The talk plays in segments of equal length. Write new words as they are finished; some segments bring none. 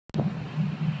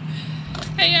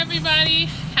Hey everybody,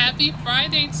 happy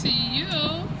Friday to you.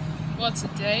 Well,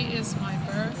 today is my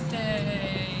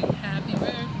birthday. Happy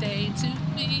birthday to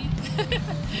me.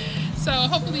 So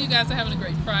hopefully you guys are having a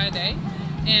great Friday.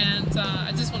 And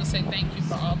I just want to say thank you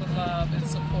for all the love and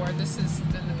support. This has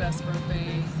been the best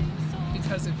birthday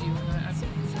because of you. And I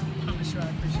promise you I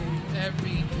appreciate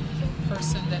every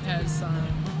person that has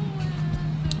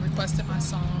requested my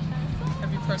song,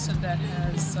 every person that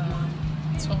has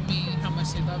told me how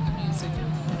much they love the music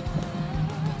and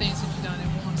the things that you've done.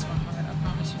 It warms my heart. I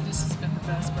promise you, this has been the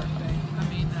best birthday. I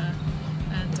mean that.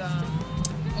 And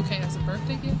okay, as a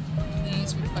birthday gift,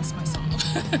 please request my song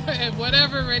at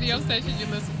whatever radio station you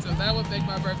listen to. That would make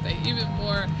my birthday even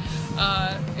more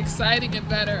exciting and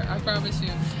better. I promise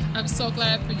you. I'm so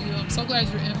glad for you. I'm so glad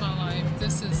you're in my life.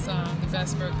 This is the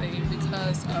best birthday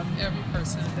because of every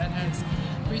person that has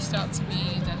reached out to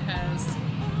me, that has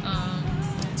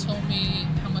told me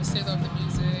how much they love the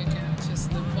music and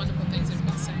just the wonderful things they've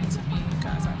been saying to me.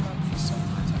 Guys, I love you so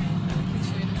much. I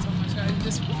appreciate it so much.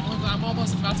 I'm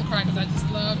almost about to cry because I just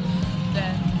love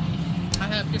that I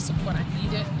have your support. I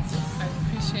need it. I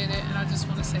appreciate it. And I just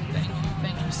want to say thank you.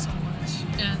 Thank you so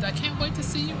much. And I can't wait to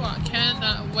see you all. I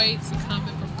cannot wait to come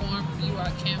and perform for you.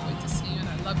 I can't wait to see you. And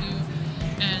I love you.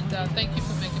 And thank you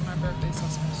for making my birthday so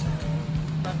special.